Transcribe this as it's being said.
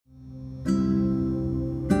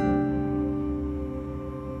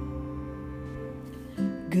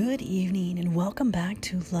Good evening and welcome back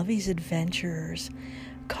to Lovey's Adventures.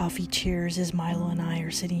 Coffee cheers as Milo and I are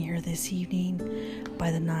sitting here this evening by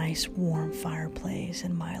the nice warm fireplace,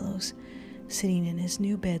 and Milo's sitting in his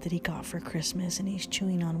new bed that he got for Christmas, and he's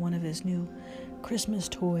chewing on one of his new Christmas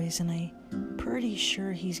toys, and I'm pretty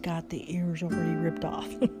sure he's got the ears already ripped off.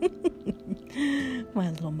 My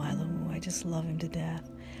little Milo, I just love him to death.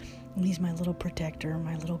 And he's my little protector,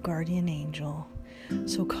 my little guardian angel.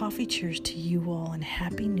 So coffee cheers to you all and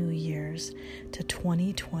Happy New Year's to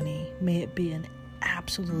 2020. May it be an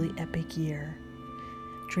absolutely epic year.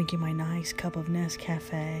 Drinking my nice cup of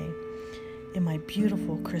Nescafe in my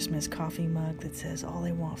beautiful Christmas coffee mug that says all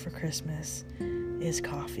I want for Christmas is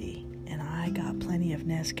coffee. And I got plenty of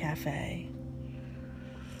Nescafe.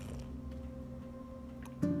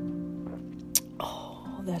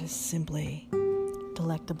 Oh, that is simply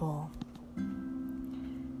delectable.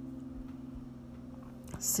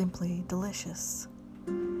 Simply delicious.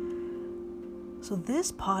 So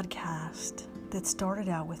this podcast that started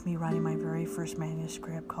out with me writing my very first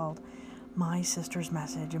manuscript called My Sister's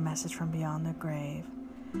Message, a message from beyond the grave,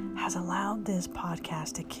 has allowed this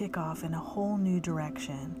podcast to kick off in a whole new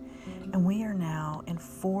direction. And we are now in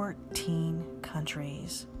 14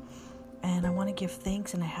 countries. And I want to give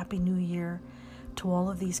thanks and a Happy New Year to all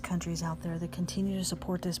of these countries out there that continue to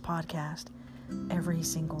support this podcast every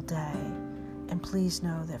single day. And please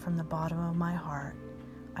know that from the bottom of my heart,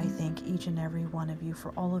 I thank each and every one of you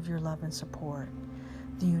for all of your love and support.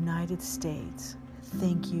 The United States,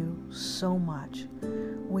 thank you so much.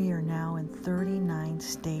 We are now in 39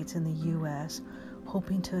 states in the U.S.,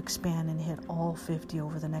 hoping to expand and hit all 50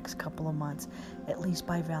 over the next couple of months, at least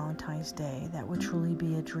by Valentine's Day. That would truly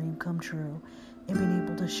be a dream come true, and being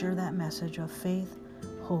able to share that message of faith,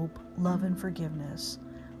 hope, love, and forgiveness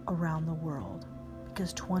around the world.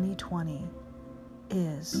 Because 2020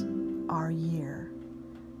 is our year.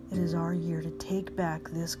 It is our year to take back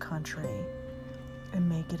this country and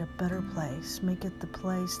make it a better place. Make it the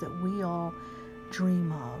place that we all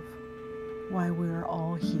dream of, why we're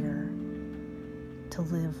all here to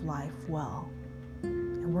live life well.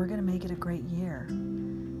 And we're going to make it a great year.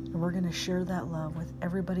 And we're going to share that love with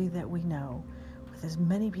everybody that we know, with as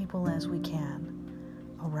many people as we can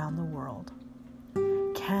around the world.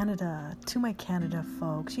 Canada, to my Canada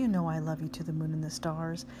folks, you know I love you to the moon and the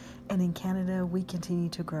stars. And in Canada, we continue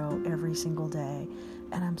to grow every single day.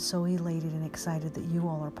 And I'm so elated and excited that you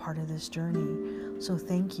all are part of this journey. So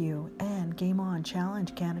thank you. And game on,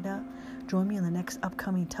 challenge Canada. Join me in the next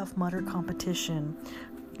upcoming Tough Mudder competition.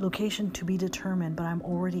 Location to be determined, but I'm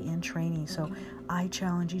already in training. So I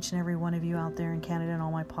challenge each and every one of you out there in Canada and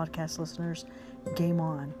all my podcast listeners, game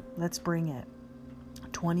on. Let's bring it.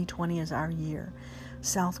 2020 is our year.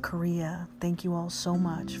 South Korea, thank you all so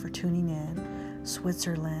much for tuning in.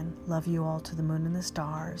 Switzerland, love you all to the moon and the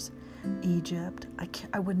stars. Egypt,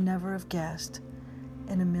 I would never have guessed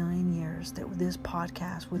in a million years that this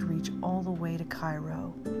podcast would reach all the way to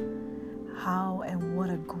Cairo. How and what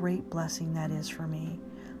a great blessing that is for me.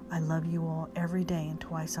 I love you all every day and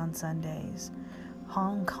twice on Sundays.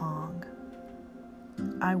 Hong Kong,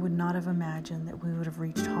 I would not have imagined that we would have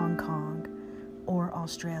reached Hong Kong or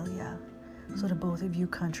Australia. So to both of you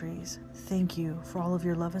countries, thank you for all of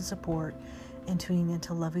your love and support and tuning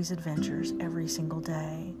into Lovey's Adventures every single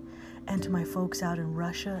day. And to my folks out in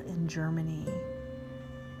Russia and Germany,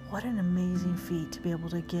 what an amazing feat to be able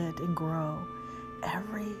to get and grow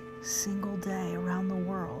every single day around the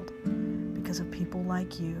world because of people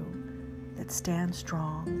like you that stand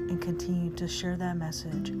strong and continue to share that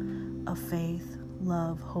message of faith,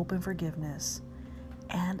 love, hope, and forgiveness,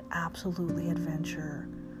 and absolutely adventure.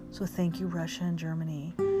 So thank you, Russia and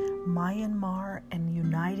Germany. Myanmar and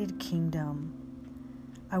United Kingdom.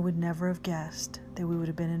 I would never have guessed that we would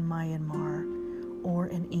have been in Myanmar or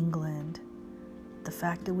in England. The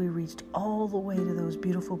fact that we reached all the way to those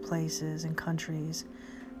beautiful places and countries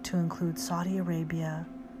to include Saudi Arabia,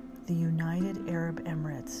 the United Arab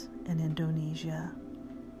Emirates, and Indonesia.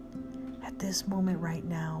 At this moment right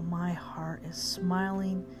now, my heart is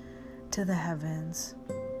smiling to the heavens,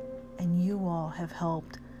 and you all have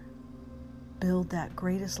helped build that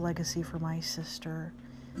greatest legacy for my sister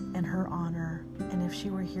in her honor. And if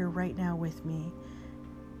she were here right now with me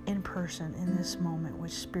in person in this moment,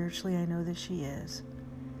 which spiritually I know that she is,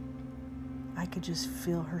 I could just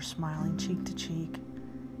feel her smiling cheek to cheek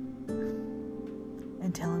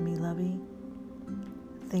and telling me, Lovey,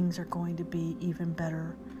 things are going to be even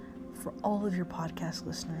better for all of your podcast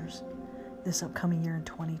listeners this upcoming year in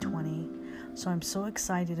 2020. So I'm so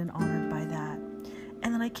excited and honored by that.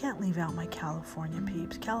 And then I can't leave out my California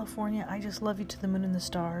peeps. California, I just love you to the moon and the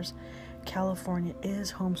stars. California is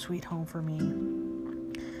home sweet home for me.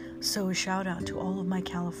 So a shout out to all of my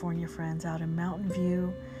California friends out in Mountain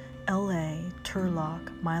View, LA,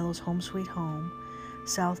 Turlock, Milo's Home Sweet Home,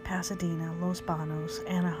 South Pasadena, Los Banos,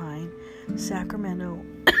 Anaheim, Sacramento,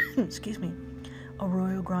 excuse me,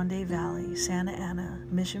 Arroyo Grande Valley, Santa Ana,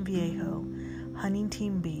 Mission Viejo,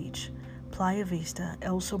 Huntington Beach, Playa Vista,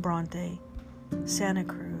 El Sobrante, Santa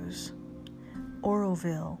Cruz,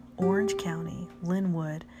 Oroville, Orange County,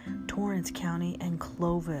 Linwood, Torrance County, and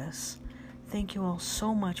Clovis. Thank you all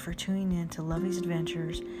so much for tuning in to Lovey's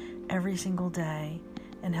Adventures every single day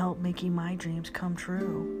and help making my dreams come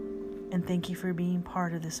true. And thank you for being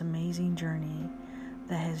part of this amazing journey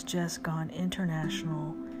that has just gone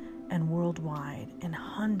international and worldwide in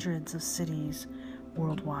hundreds of cities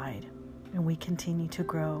worldwide. And we continue to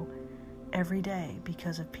grow every day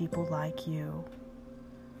because of people like you.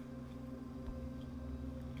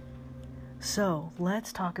 So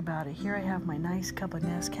let's talk about it. Here I have my nice cup of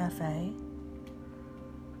Nescafe.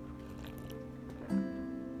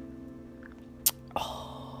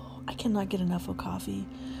 Oh, I cannot get enough of coffee.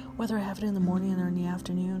 Whether I have it in the morning or in the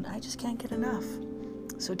afternoon, I just can't get enough.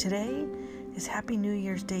 So today is Happy New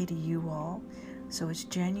Year's Day to you all. So it's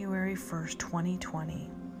January 1st, 2020.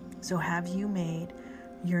 So have you made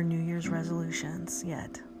your New Year's resolutions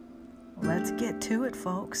yet? Let's get to it,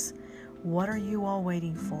 folks. What are you all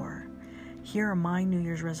waiting for? Here are my New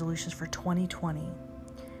Year's resolutions for 2020.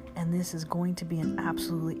 And this is going to be an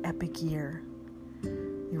absolutely epic year.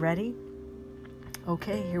 You ready?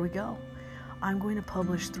 Okay, here we go. I'm going to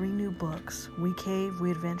publish 3 new books: We Cave,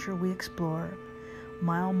 We Adventure, We Explore,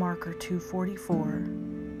 Mile Marker 244,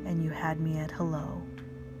 and You Had Me at Hello,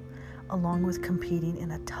 along with competing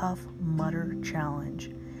in a Tough Mudder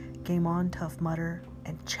challenge. Game on, Tough Mudder,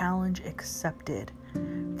 and challenge accepted.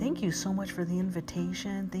 Thank you so much for the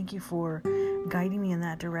invitation. Thank you for guiding me in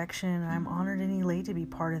that direction. I'm honored and elated to be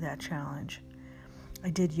part of that challenge. I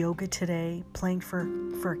did yoga today, planked for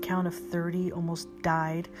a count of 30, almost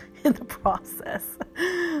died in the process.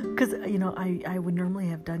 Because, I would normally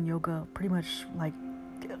have done yoga pretty much like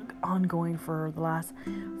ongoing for the last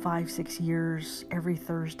 5-6 years every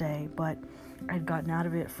Thursday, but I'd gotten out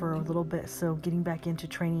of it for a little bit. So getting back into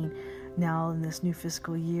training now in this new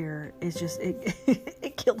fiscal year is just,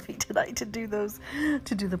 it killed me tonight to do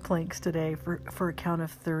the planks today for a count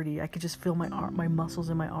of 30. I could just feel my muscles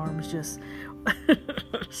in my arms just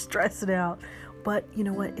stressing out. But you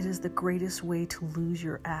know what? It is the greatest way to lose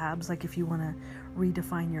your abs. Like if you want to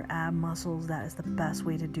redefine your ab muscles, that is the best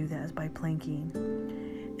way to do that, is by planking.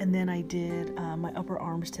 And then I did my upper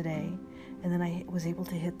arms today. And then I was able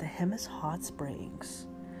to hit the Hemis Hot Springs.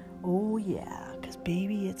 Oh yeah, because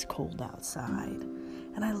baby, it's cold outside.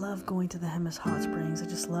 And I love going to the Hemis Hot Springs. I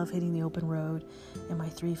just love hitting the open road in my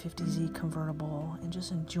 350Z convertible and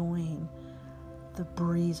just enjoying the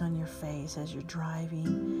breeze on your face as you're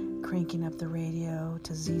driving, cranking up the radio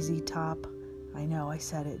to ZZ Top. I know, I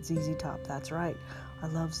said it, ZZ Top, that's right. I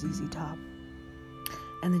love ZZ Top.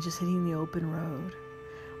 And then just hitting the open road.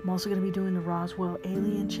 I'm also going to be doing the Roswell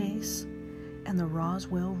Alien Chase and the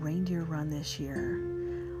Roswell Reindeer Run this year.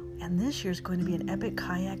 And this year is going to be an epic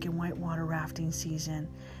kayak and whitewater rafting season.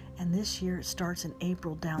 And this year it starts in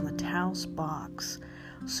April down the Taos Box.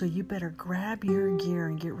 So you better grab your gear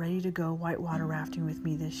and get ready to go whitewater rafting with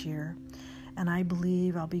me this year. And I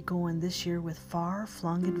believe I'll be going this year with Far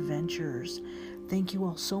Flung Adventures. Thank you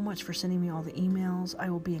all so much for sending me all the emails.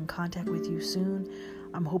 I will be in contact with you soon.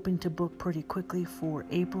 I'm hoping to book pretty quickly for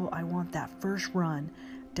April. I want that first run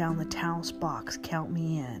down the Taos Box. Count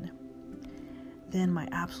me in. Then my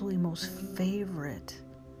absolutely most favorite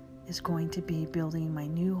is going to be building my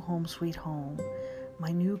new home sweet home,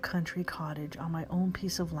 my new country cottage on my own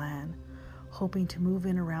piece of land, hoping to move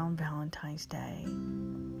in around Valentine's Day.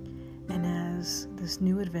 And as this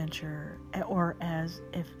new adventure, or as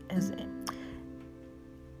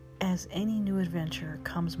any new adventure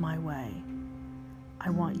comes my way, I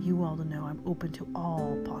want you all to know I'm open to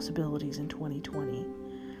all possibilities in 2020.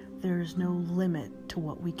 There is no limit to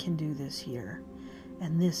what we can do this year.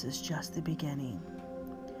 And this is just the beginning.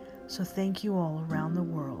 So thank you all around the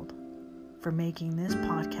world for making this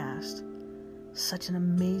podcast such an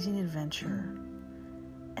amazing adventure.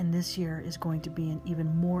 And this year is going to be an even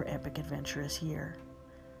more epic, adventurous year.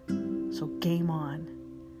 So game on.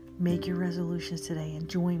 Make your resolutions today and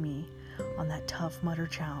join me on that Tough Mudder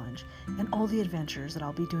challenge and all the adventures that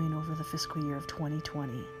I'll be doing over the fiscal year of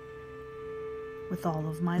 2020. With all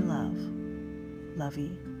of my love,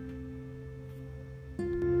 Lovey.